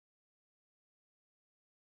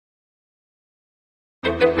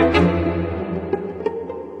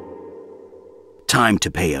Time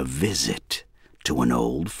to pay a visit to an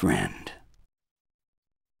old friend.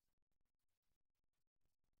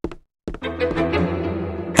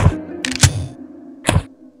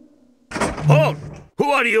 Halt!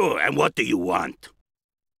 Who are you and what do you want?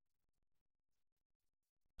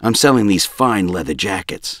 I'm selling these fine leather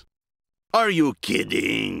jackets. Are you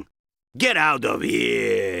kidding? Get out of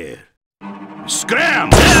here!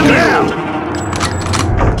 Scram! Scram!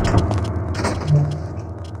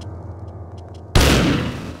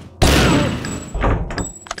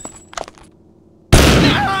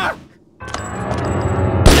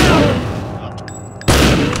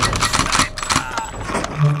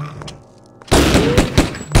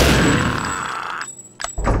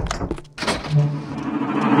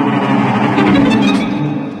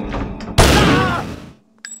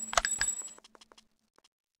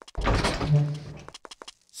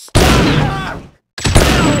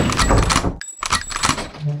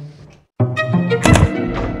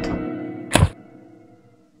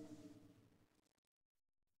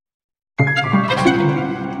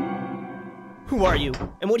 Who are you?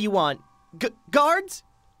 And what do you want? Guards?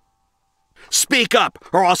 Speak up,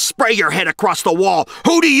 or I'll spray your head across the wall!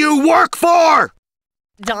 Who do you work for?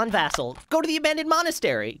 Don Vassal. Go to the abandoned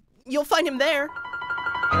monastery. You'll find him there.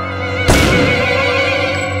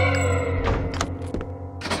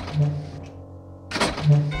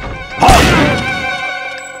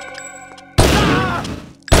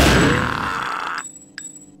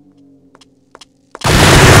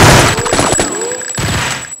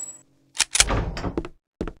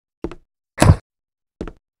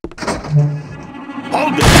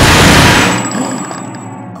 Hold it!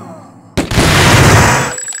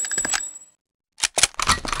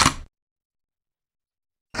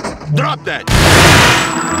 Drop that!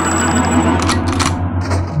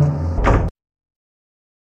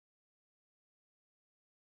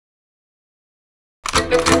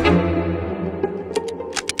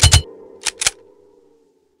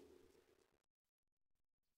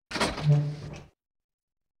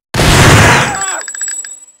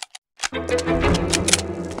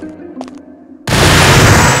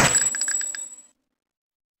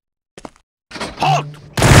 Halt!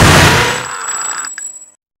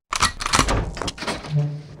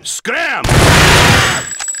 Scram!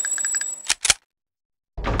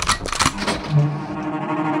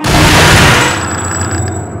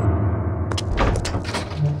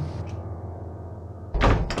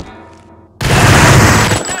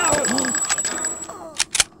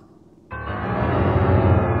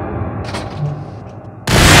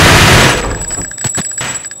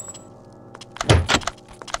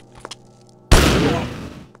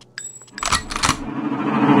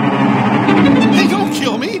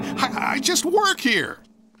 I just work here.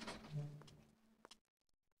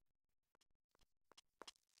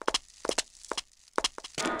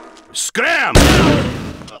 Scram!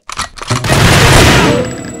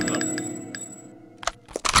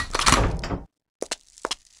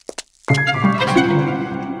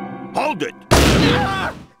 Hold it!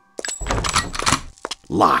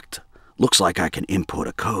 Locked. Looks like I can input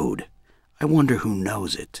a code. I wonder who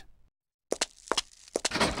knows it.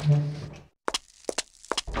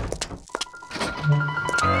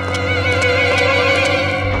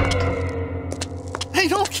 Hey,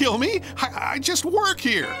 don't kill me. I just work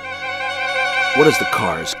here. What is the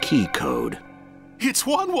car's key code? It's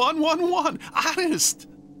 1111. Honest.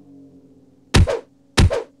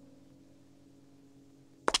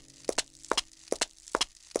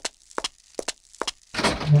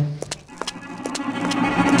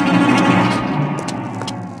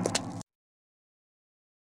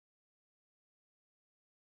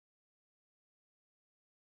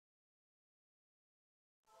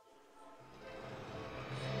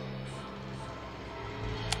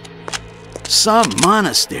 Some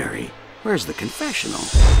monastery. Where's the confessional?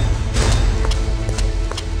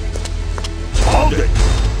 Hold it!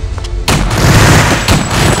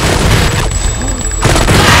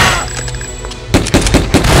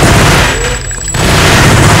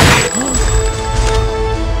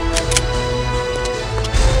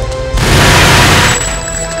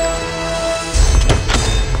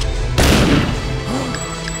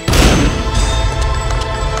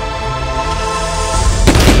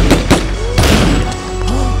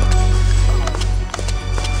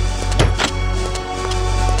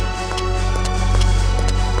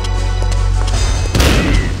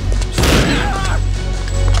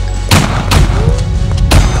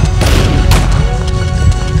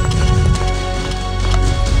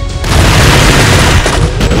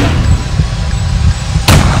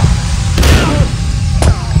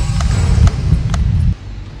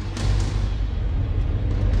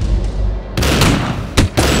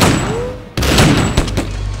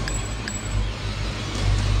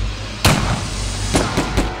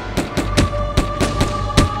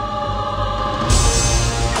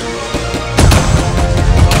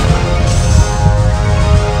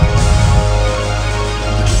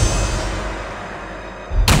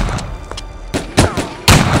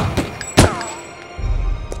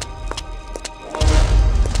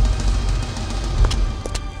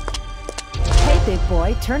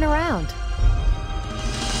 boy. Turn around.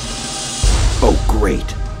 Oh,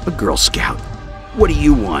 great. A Girl Scout. What do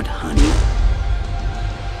you want, honey?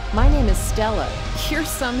 My name is Stella. You're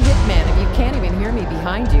some hitman if you can't even hear me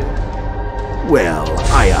behind you. Well,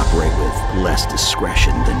 I operate with less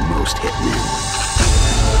discretion than most hitmen.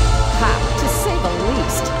 Ha! To say the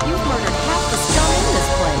least. You've murdered half the scum in this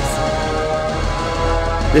place.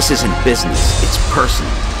 This isn't business, it's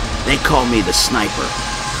personal. They call me the sniper.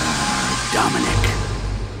 Dominic.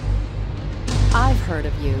 I've heard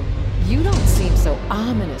of you. You don't seem so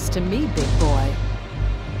ominous to me, big boy.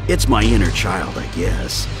 It's my inner child, I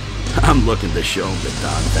guess. I'm looking to show him the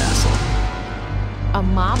Don Vassal. A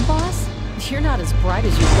mob boss? You're not as bright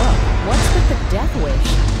as you look. What's with the death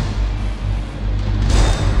wish?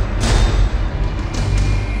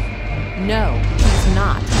 No, he's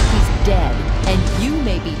not. He's dead. And you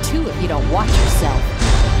may be too if you don't watch yourself.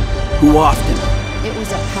 Who often? It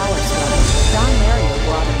was a power struggle. Don Mario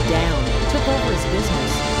brought him down, took over his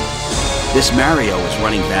business. This Mario is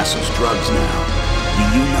running Vassal's drugs now. Do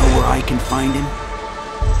you know where I can find him?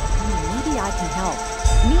 Maybe I can help.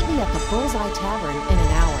 Meet me at the Bullseye Tavern in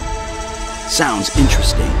an hour. Sounds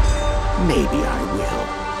interesting. Maybe I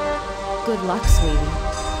will. Good luck, sweetie.